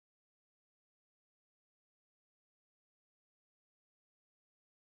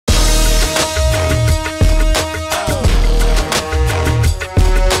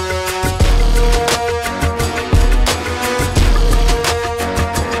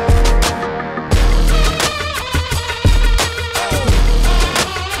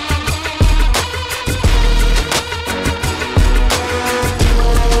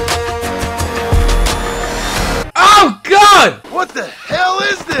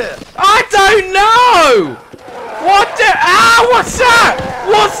Oh no! What the? Ah, what's that?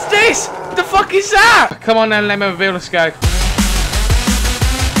 What's this? The fuck is that? Come on then, let me reveal. Let's go.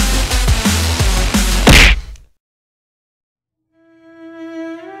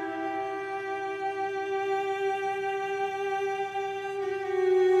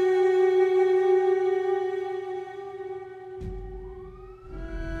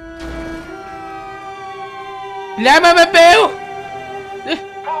 Lemon-mobile!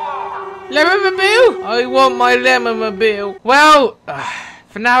 Lemon-mobile! I want my Lemon-mobile. Well,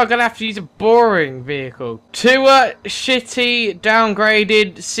 for now I'm gonna have to use a boring vehicle. To a shitty,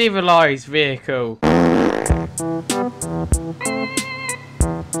 downgraded, civilized vehicle.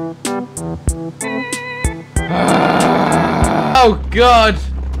 Oh god!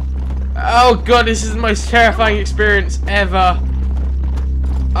 Oh god, this is the most terrifying experience ever.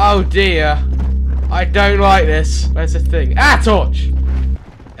 Oh dear. I don't like this. Where's the thing? Ah, torch!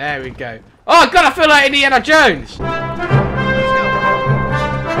 There we go. Oh god, I feel like Indiana Jones!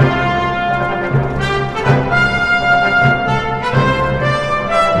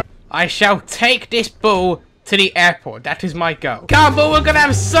 I shall take this bull to the airport. That is my goal. Come on, bull, we're gonna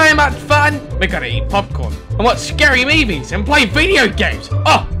have so much fun! We're gonna eat popcorn and watch scary movies and play video games!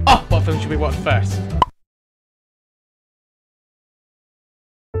 Oh, what film should we watch first?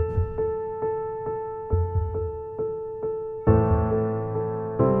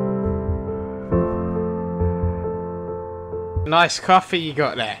 Nice coffee you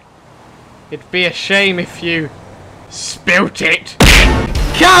got there. It'd be a shame if you spilt it.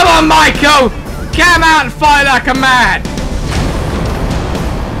 Come on, Michael! Come out and fight like a man!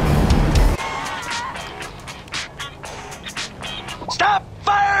 Stop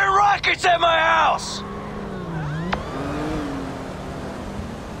firing rockets at my house!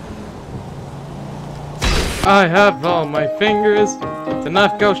 I have all my fingers. The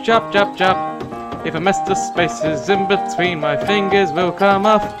knife goes chop, chop, chop. If I mess the spaces in between, my fingers will come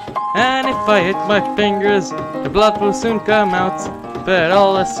off. And if I hit my fingers, the blood will soon come out. But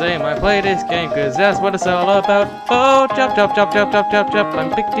all the same, I play this game, cause that's what it's all about. Oh, chop, chop, chop, chop, chop, chop, chop. I'm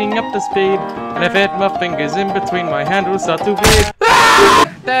picking up the speed. And if I hit my fingers in between, my hand will start to bleed.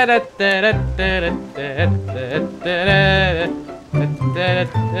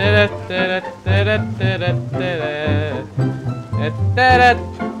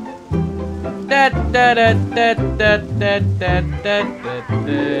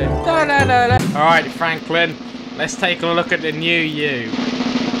 Alright, Franklin, let's take a look at the new you.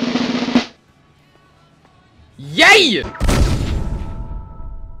 Yay!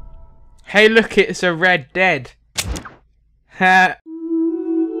 Hey, look, it's a Red Dead. Ha.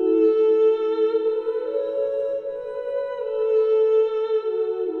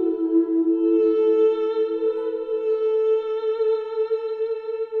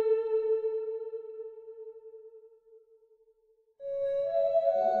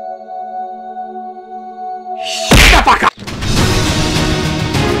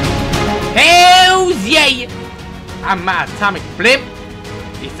 Hells yeah! I'm my atomic blimp.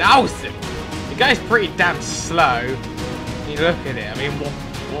 It's awesome. The guy's pretty damn slow. You look at it. I mean,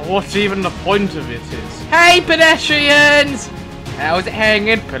 what's even the point of it is? Hey, pedestrians! How's it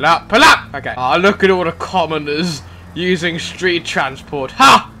hanging? Pull up, pull up! Okay. Oh, look at all the commoners using street transport.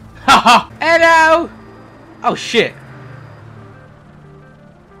 Ha! Ha ha! Hello! Oh, shit.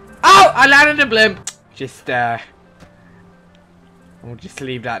 Oh, I landed a blimp. Just, we'll just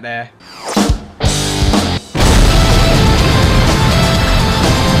leave that there.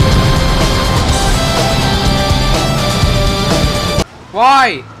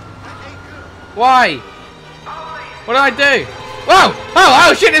 Why? Why? What did I do? Whoa!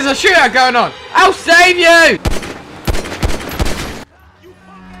 Oh shit, there's a shootout going on! I'll save you!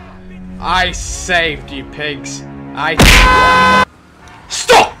 I saved you, pigs.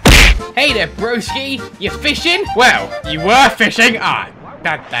 Stop! Hey there, broski. You fishing? Well, you were fishing. Ah,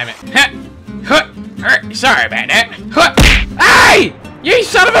 god damn it. Sorry about that. Hey! You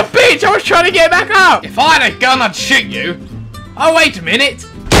son of a bitch! I was trying to get back up! If I had a gun, I'd shoot you. Oh, wait a minute.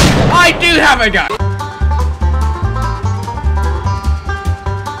 I do have a gun.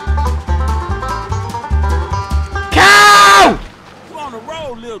 Cow! You on the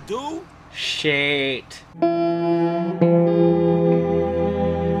road, little dude? Shit.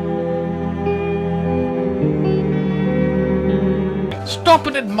 Stop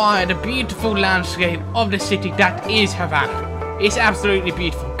and admire the beautiful landscape of the city that is Havana. It's absolutely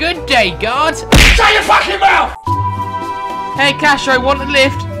beautiful. Good day, guards. Shut your fucking mouth! Hey, Castro, want a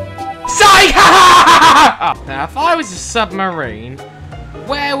lift? Psych! Oh, now, if I was a submarine,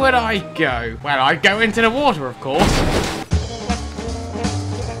 where would I go? Well, I'd go into the water, of course.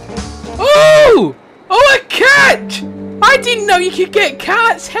 Ooh! Oh, a cat! I didn't know you could get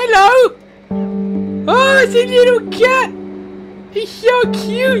cats. Hello. Oh, it's a little cat. He's so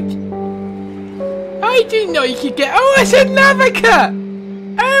cute. I didn't know you could get... Oh, it's another cat.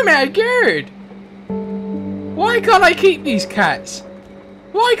 Oh my god. Why can't I keep these cats?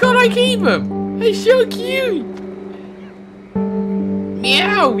 Why can't I keep them? They're so cute.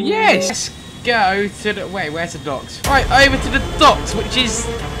 Meow, yes. Let's go to the... Wait, where's the docks? Right, over to the docks, which is...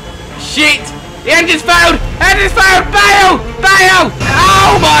 Shit. The engine's failed. Engine's failed. Bail. Bail.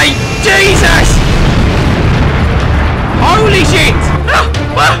 Oh my Jesus. Holy shit.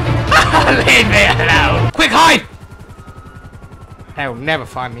 Leave me alone. Quick, hide. They'll never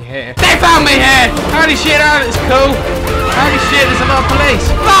find me here. They found me here! Holy shit, oh, it's cool. Holy shit, there's a lot of police.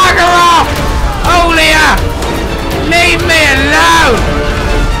 Bugger off! Olia! Leave me alone!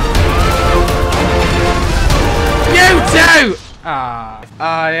 You too! Ah,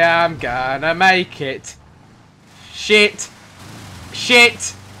 I am gonna make it. Shit.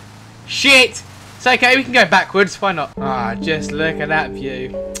 Shit. Shit. It's okay, we can go backwards, why not? Ah, just look at that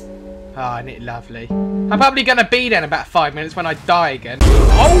view. Ah, isn't it lovely? I'm probably gonna be there in about 5 minutes when I die again.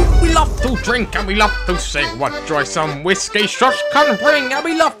 Oh, we love to drink and we love to sing. What joy some whiskey shots can bring. And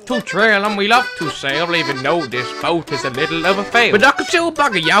we love to trail and we love to sail. Even though this boat is a little of a fail. But I can still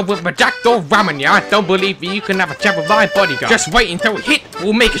bugger ya with my jackdaw ramming ya. I don't believe you can have a chat with my bodyguard. Just wait until we hit,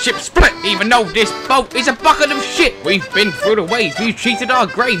 we'll make a ship split. Even though this boat is a bucket of shit. We've been through the waves, we've cheated our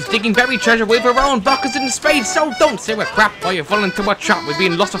graves. Digging buried treasure with our own buckets and spades. So don't say we're crap while you're falling into a trap. We've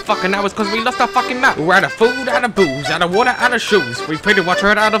been lost for fucking hours because we lost our fucking map. We're out of food, out of booze, out of water, out of shoes. We've pretty much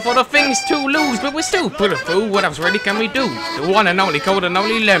run out of other things to lose, but we're still pretty full. What else really can we do? The one and only cold and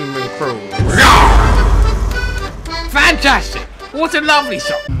only lemon crew. Fantastic! What a lovely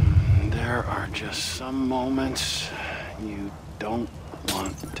song. There are just some moments you don't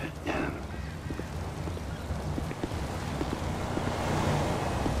want to end.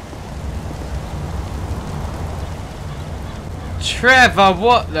 Trevor,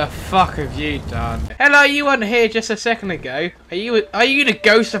 what the fuck have you done? Hello, you weren't here just a second ago. Are you the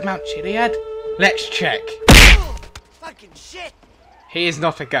ghost of Mount Chiliad? Let's check. Fucking shit. He is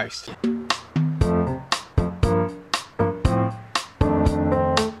not a ghost.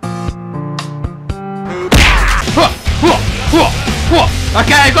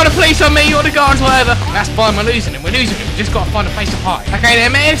 Okay, I've got a police on me or the guards, whatever. That's fine, we're losing him. We're losing him. We just got to find a place to hide. Okay, they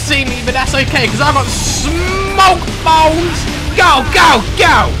may have seen me, but that's okay, because I've got smoke bones. Go, go,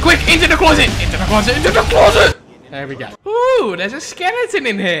 go! Quick, into the closet! Into the closet, into the closet! There we go. Ooh, there's a skeleton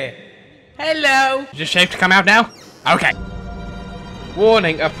in here. Hello. Is it safe to come out now? Okay.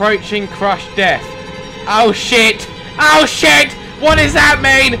 Warning, approaching crushed death. Oh shit! Oh shit! What does that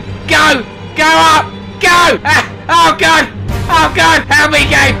mean? Go! Go up! Go! Ah, oh god! Oh god! Help me,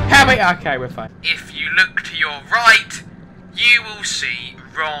 game! Help me! Okay, we're fine. If you look to your right, you will see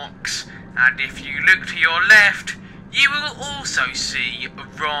rocks. And if you look to your left, you will also see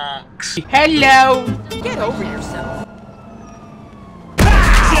rocks. Hello! Get over yourself.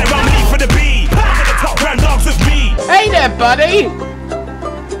 Hey there, buddy!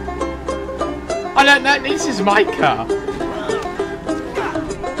 I don't know, this is my car.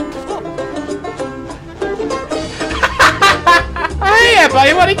 Hey there,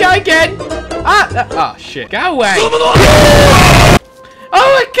 buddy, wanna go again? Oh shit, go away!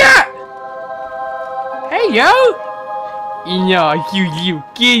 Oh, a cat! Hey, yo! Yeah, you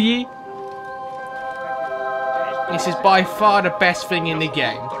kitty. This is by far the best thing in the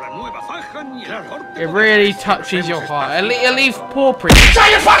game. It really touches your heart. It leaves paw prints. Shut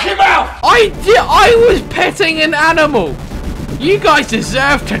your fucking mouth! I was petting an animal. You guys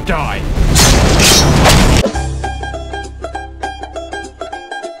deserve to die.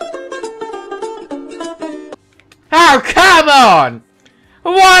 Oh, come on!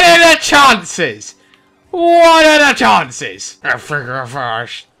 What are the chances? What are the chances? I figure if I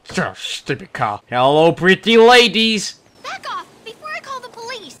stupid car. Hello, pretty ladies. Back off before I call the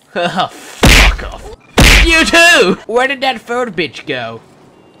police. Fuck off. You too! Where did that third bitch go?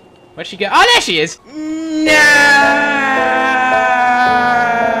 Where'd she go? Oh, there she is! No!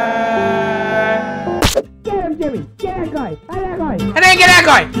 Get him, Jimmy! Get that guy! Get that guy! I didn't get that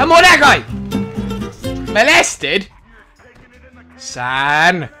guy! I'm more that guy! Molested?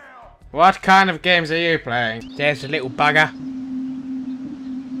 Son! What kind of games are you playing? There's a little bugger.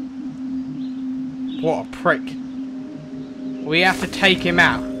 What a prick. We have to take him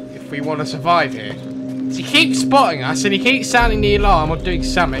out if we want to survive here. He keeps spotting us and he keeps sounding the alarm or doing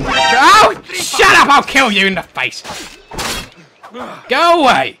something. Oh! Shut up! I'll kill you in the face! Go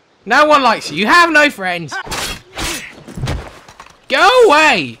away! No one likes you. You have no friends. Go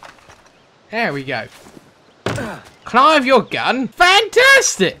away! There we go. Can I have your gun?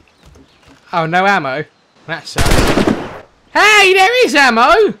 Fantastic! Oh, no ammo. That's sad. Hey, there is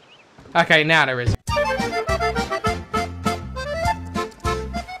ammo! Okay, now there is.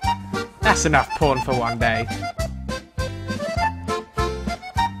 That's enough porn for one day.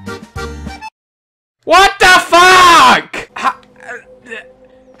 What the fuck?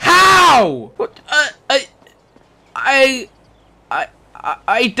 How? What?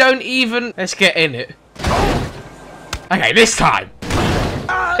 I don't even. Let's get in it. Okay, this time.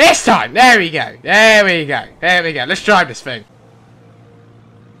 This time. There we go. There we go. There we go. Let's drive this thing.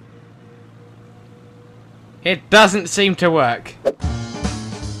 It doesn't seem to work.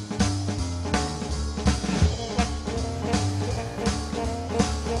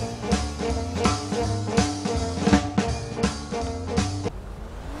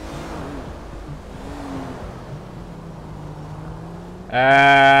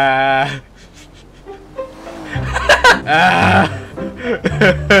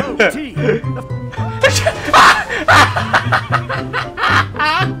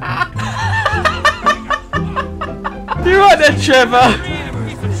 You're right there, Trevor.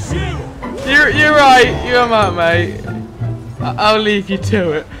 You're right. You're right, mate. I'll leave you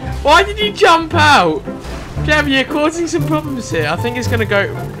to it. Why did you jump out? Trevor, you're causing some problems here. I think it's gonna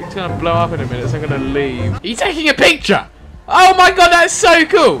blow up in a minute, so I'm gonna leave. Are you taking a picture? Oh my god, that's so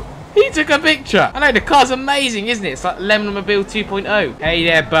cool! He took a picture. I know, the car's amazing, isn't it? It's like Lemon-Mobile 2.0. Hey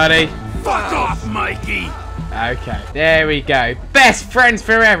there, buddy. Fuck off, Mikey! Okay, there we go. Best friends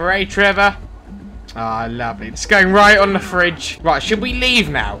forever, eh, Trevor? Ah, oh, lovely. It's going right on the fridge. Right, should we leave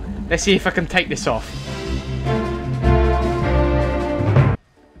now? Let's see if I can take this off.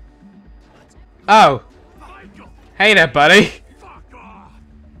 Oh. Hey there, buddy.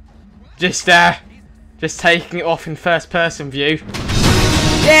 Just taking it off in first person view.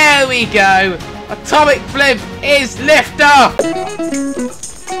 There we go! Atomic flip is liftoff!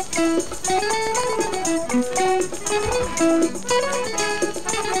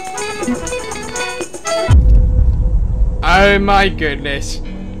 Oh my goodness.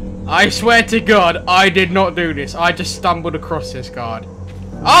 I swear to God, I did not do this. I just stumbled across this card.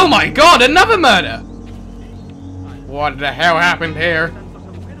 Oh my God, another murder! What the hell happened here?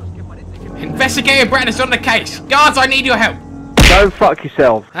 Investigator Brad is on the case. Guards, I need your help. Go fuck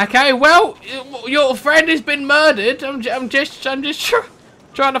yourself. Okay, well, your friend has been murdered. I'm just trying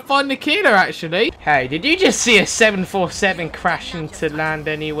to find the killer, actually. Hey, did you just see a 747 crash into land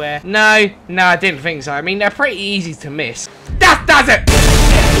anywhere? No, I didn't think so. I mean, they're pretty easy to miss. That does it!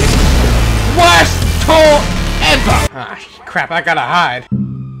 Worst tour ever! Ah, crap, I gotta hide.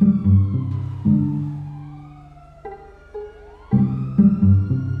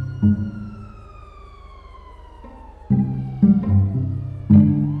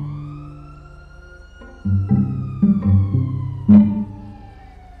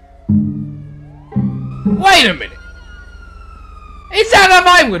 Wait a minute! Is that a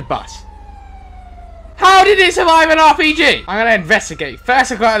Vinewood bus? How did it survive an RPG? I'm gonna investigate.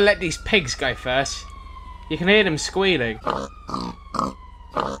 First I've gotta let these pigs go first. You can hear them squealing.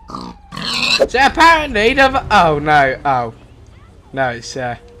 So apparently the... Oh no, oh. No,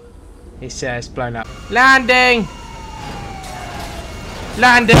 it's blown up. Landing!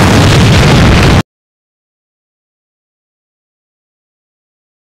 Landing!